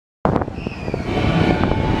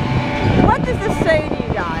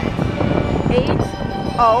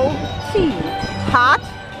Hot?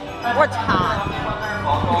 What's hot?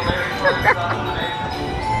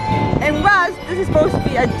 In West, this is supposed to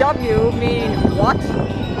be a W, meaning what?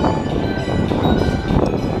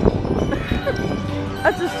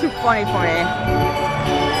 That's just too funny for me.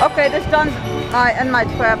 Okay, this done. I end my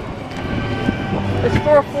trip. It's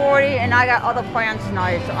 4:40 and I got other plans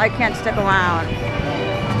tonight, so I can't stick around.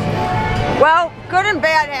 Well, good and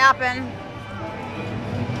bad happened.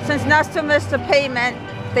 Since Nestor missed the payment,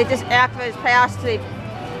 they just activated his pass so they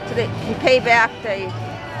can pay back the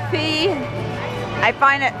fee. I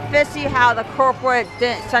find it fishy how the corporate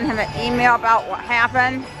didn't send him an email about what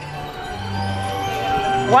happened.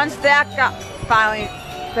 Once that got finally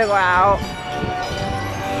figured out,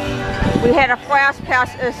 we had a flash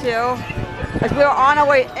pass issue. As we were on our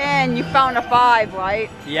way in, you found a 5, right?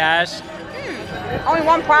 Yes. Only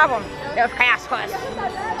one problem. It was cashless.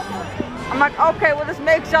 I'm like, okay, well this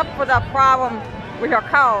makes up for the problem with your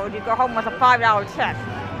code. You go home with a $5 tip.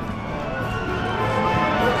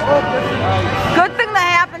 Good thing that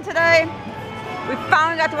happened today. We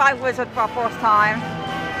finally got to ride Wizard for our first time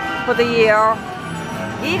for the year.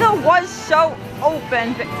 Eagle was so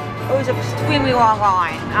open, but it was an extremely long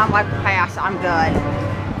line. I'm like, pass, I'm good.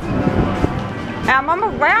 And I remember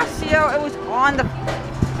last year it was on the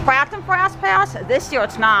Platinum Fast Pass. This year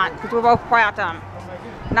it's not, because we're both Platinum,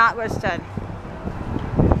 not listed.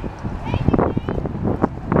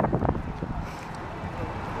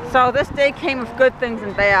 So this day came with good things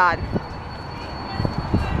and bad.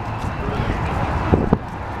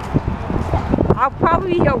 I'll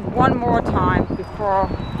probably be here one more time before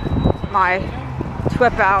my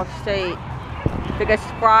trip out of state, because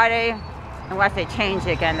Friday, unless they change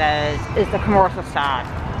it again, that is the commercial side.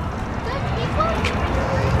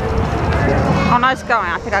 Oh, nice going.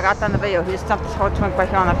 I think I got that in the video. He just dumped his whole trunk right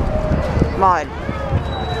here on the mud.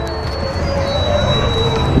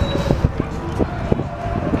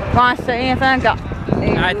 Want to say anything?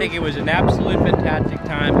 I think it was an absolute fantastic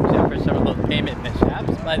time, except for some of those payment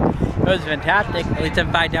mishaps, but it was fantastic. At least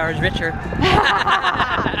I'm $5 richer.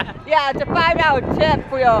 Yeah, it's a $5 tip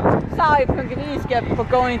for your sorry Punganese gift for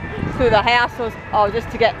going through the hassles just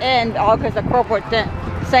to get in, all because the corporate didn't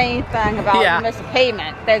say anything about missing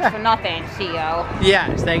payment. Thanks for nothing, CEO.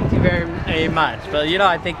 Yes, thank you very, very much. But you know,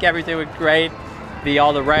 I think everything was great.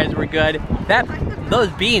 All the rides were good. Those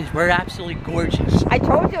beans were absolutely gorgeous. I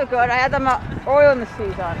told you were good. I had them earlier in the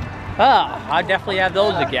season. Oh, I'll definitely have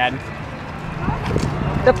those again.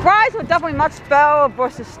 The fries were definitely much better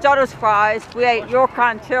versus Stutter's fries. We ate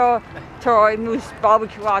Yukon Territory Moose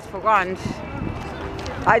barbecue rods for lunch.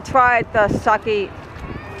 I tried the sucky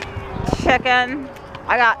chicken.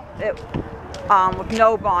 I got it with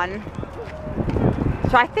no bun.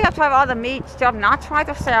 So I think I've tried all the meat. Still have not tried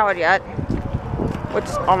the salad yet, which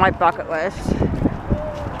is on my bucket list.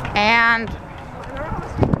 And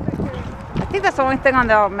I think that's the only thing on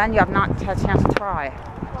the menu I've not had a chance to try.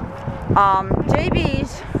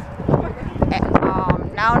 JB's,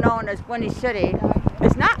 now known as Windy City,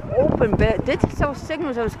 is not open, but it did show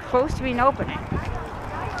signals it was close to being opening.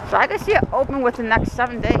 So I can see it open within the next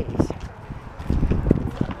 7 days.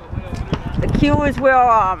 The queue is where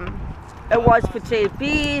it was for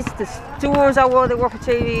JB's, the stools are where they were for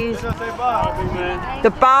JB's.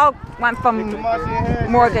 The bar went from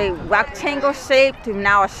more of a rectangle shape to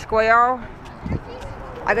now a square.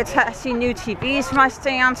 I could see new TVs for my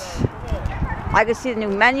stance. I could see the new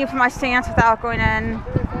menu for my stance without going in.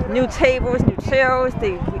 New tables, new chairs.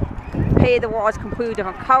 They painted the walls completely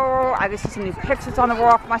different color. I could see some new pictures on the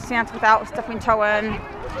wall for my stance without stuffing toe in.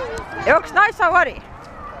 It looks nice already.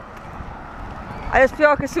 I just feel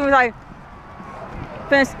like as soon as I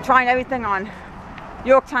finish trying everything on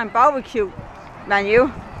Yorktown barbecue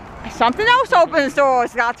menu, something else opens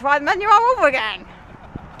doors. Got to try the menu all over again.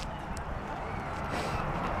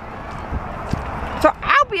 So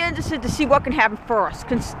I'll be interested to see what can happen first.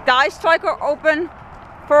 Can Sky Striker open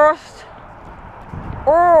first?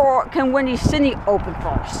 Or can Windy City open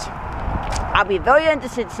first? I'll be very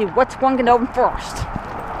interested to see which one can open first.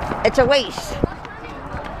 It's a race.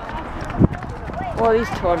 What are these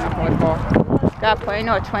two on the way for? Got a plane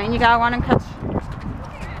or a train you gotta run and catch?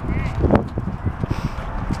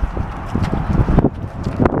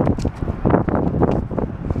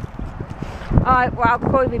 Alright, well I'll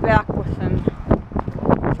probably be back within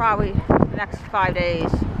probably the next 5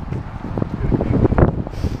 days.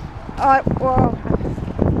 Alright, well,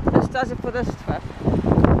 this does it for this trip.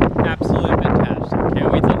 Absolutely fantastic.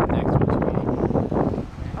 Can't wait till the next one.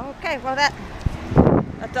 Okay, well that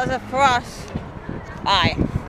does it for us. Bye.